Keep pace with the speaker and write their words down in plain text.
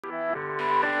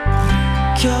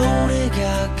Hey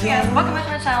guys, welcome back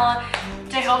to my channel.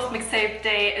 J-Hope's mixtape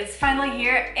day is finally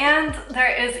here and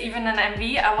there is even an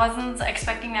MV. I wasn't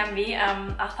expecting an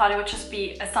MV, I thought it would just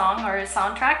be a song or a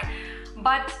soundtrack,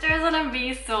 but there's an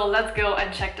MV, so let's go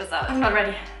and check this out. I'm not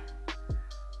ready.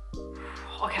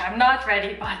 Okay, I'm not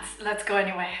ready, but let's go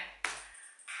anyway.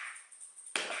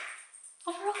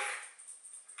 Overall.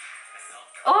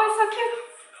 Oh, it's so cute!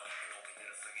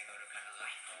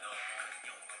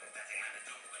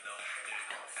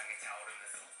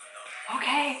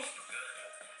 Okay.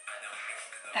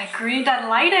 That green, that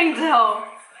lighting though.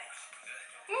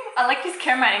 I like these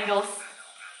camera angles.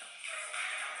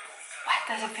 What?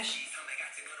 There's a fish.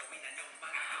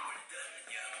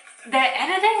 The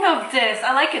editing of this,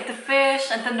 I like it. The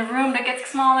fish and then the room that gets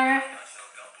smaller.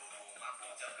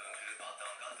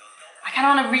 I kind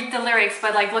of want to read the lyrics,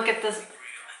 but like look at this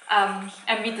MV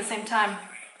at the same time.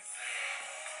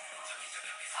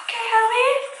 Okay, HOBI.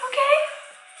 Okay.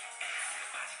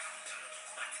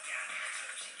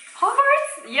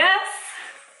 Hogwarts? Yes!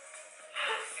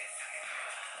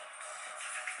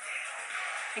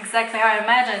 Exactly how I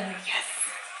imagined. Yes!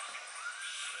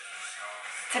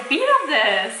 The beat of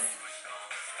this!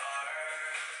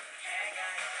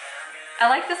 I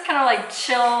like this kind of like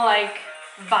chill like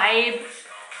vibe.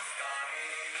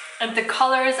 And the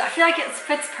colors, I feel like it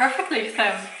fits perfectly with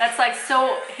him. That's like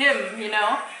so him, you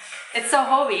know? It's so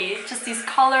HOBI. Just these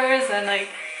colors and like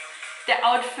the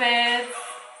outfits.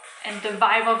 And the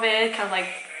vibe of it, kind of like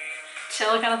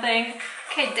chill kind of thing.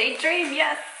 Okay, Daydream,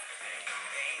 yes!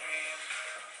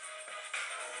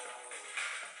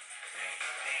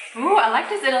 Ooh, I like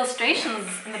these illustrations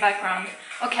in the background.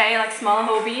 Okay, like small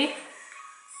HOBI.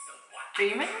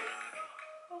 Dreaming?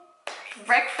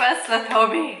 Breakfast with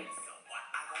HOBI.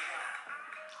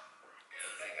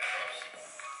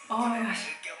 Oh my gosh.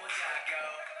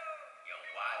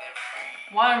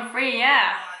 1 free,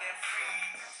 yeah.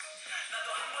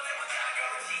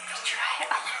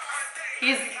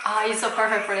 He's so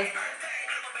perfect for this.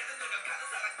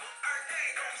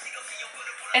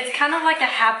 It's kind of like a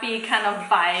happy kind of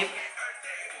vibe.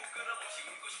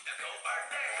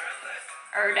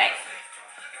 Day.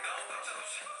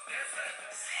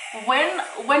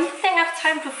 When did they have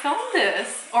time to film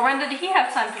this? Or when did he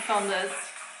have time to film this?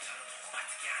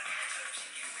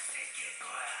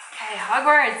 Okay,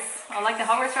 Hogwarts. I like the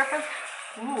Hogwarts reference.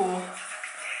 Ooh.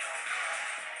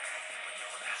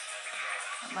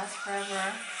 Last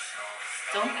forever.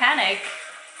 Don't panic.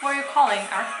 Who are you calling?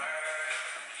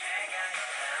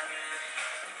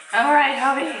 Alright,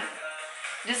 HOBI.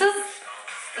 This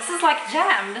is like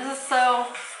jam. This is so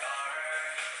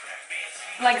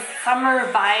like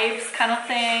summer vibes kind of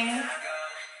thing.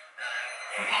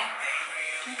 Okay.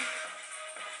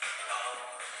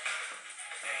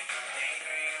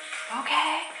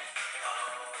 Okay.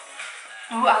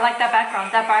 Ooh, I like that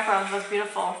background. That background was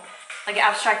beautiful. Like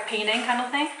abstract painting kind of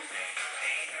thing.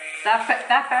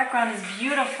 That background is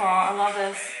beautiful. I love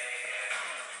this.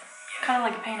 Kind of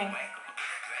like a painting.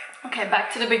 Okay,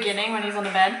 back to the beginning when he's on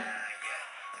the bed.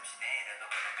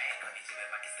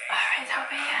 Alright,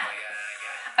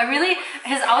 HOBI.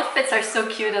 His outfits are so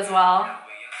cute as well.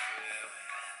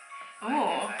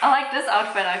 Ooh, I like this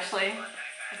outfit actually.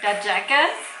 Like that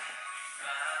jacket.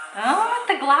 Oh,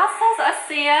 the glasses, I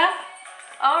see ya.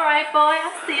 Alright boy,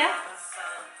 I see ya.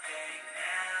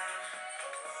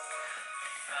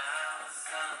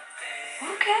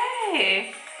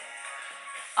 Okay.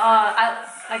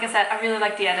 Like I said, I really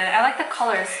like the edit. I like the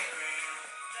colors.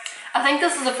 I think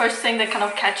this is the first thing that kind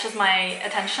of catches my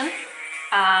attention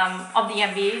of the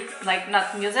MV. Like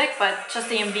not music, but just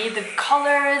the MV, the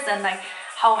colors and like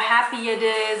how happy it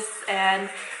is. And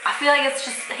I feel like it's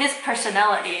just his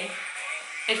personality.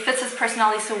 It fits his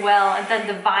personality so well. And then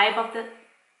the vibe of the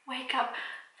wake up.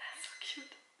 That's so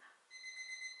cute.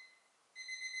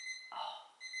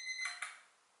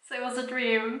 So it was a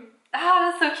dream.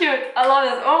 Ah, that's so cute. I love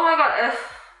this. Oh my god.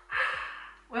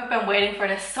 We've been waiting for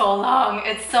this so long.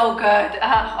 It's so good.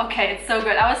 Okay, it's so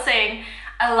good. I was saying,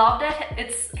 I love that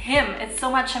it's him. It's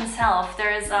so much himself.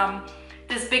 There is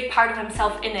this big part of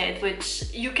himself in it,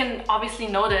 which you can obviously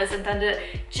notice. And then the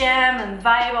jam and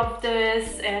vibe of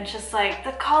this, and just like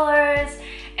the colors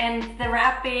and the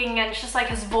rapping, and just like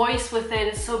his voice with it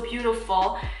is so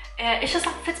beautiful. It just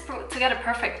like fits together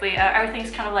perfectly. Everything's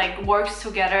kind of like works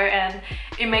together and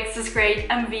it makes this great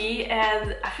MV,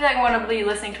 and I feel like I want to be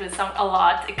listening to this song a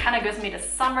lot. It kind of gives me the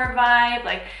summer vibe,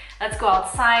 like let's go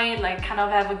outside, like kind of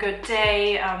have a good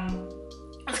day.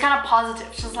 It's kind of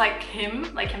positive, just like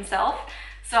him, like himself.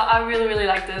 So I really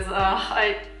like this.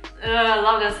 I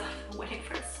love this. I'm waiting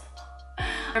for this.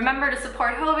 Remember to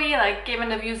support HOBI, like give him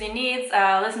the views he needs,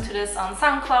 listen to this on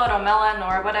SoundCloud or Melon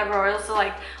or whatever, or also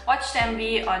like watch the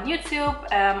MV on YouTube.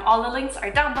 All the links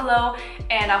are down below,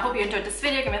 and I hope you enjoyed this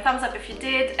video. Give me a thumbs up if you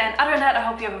did, and other than that, I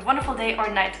hope you have a wonderful day or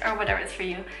night or whatever it is for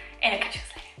you, and I'll catch you soon.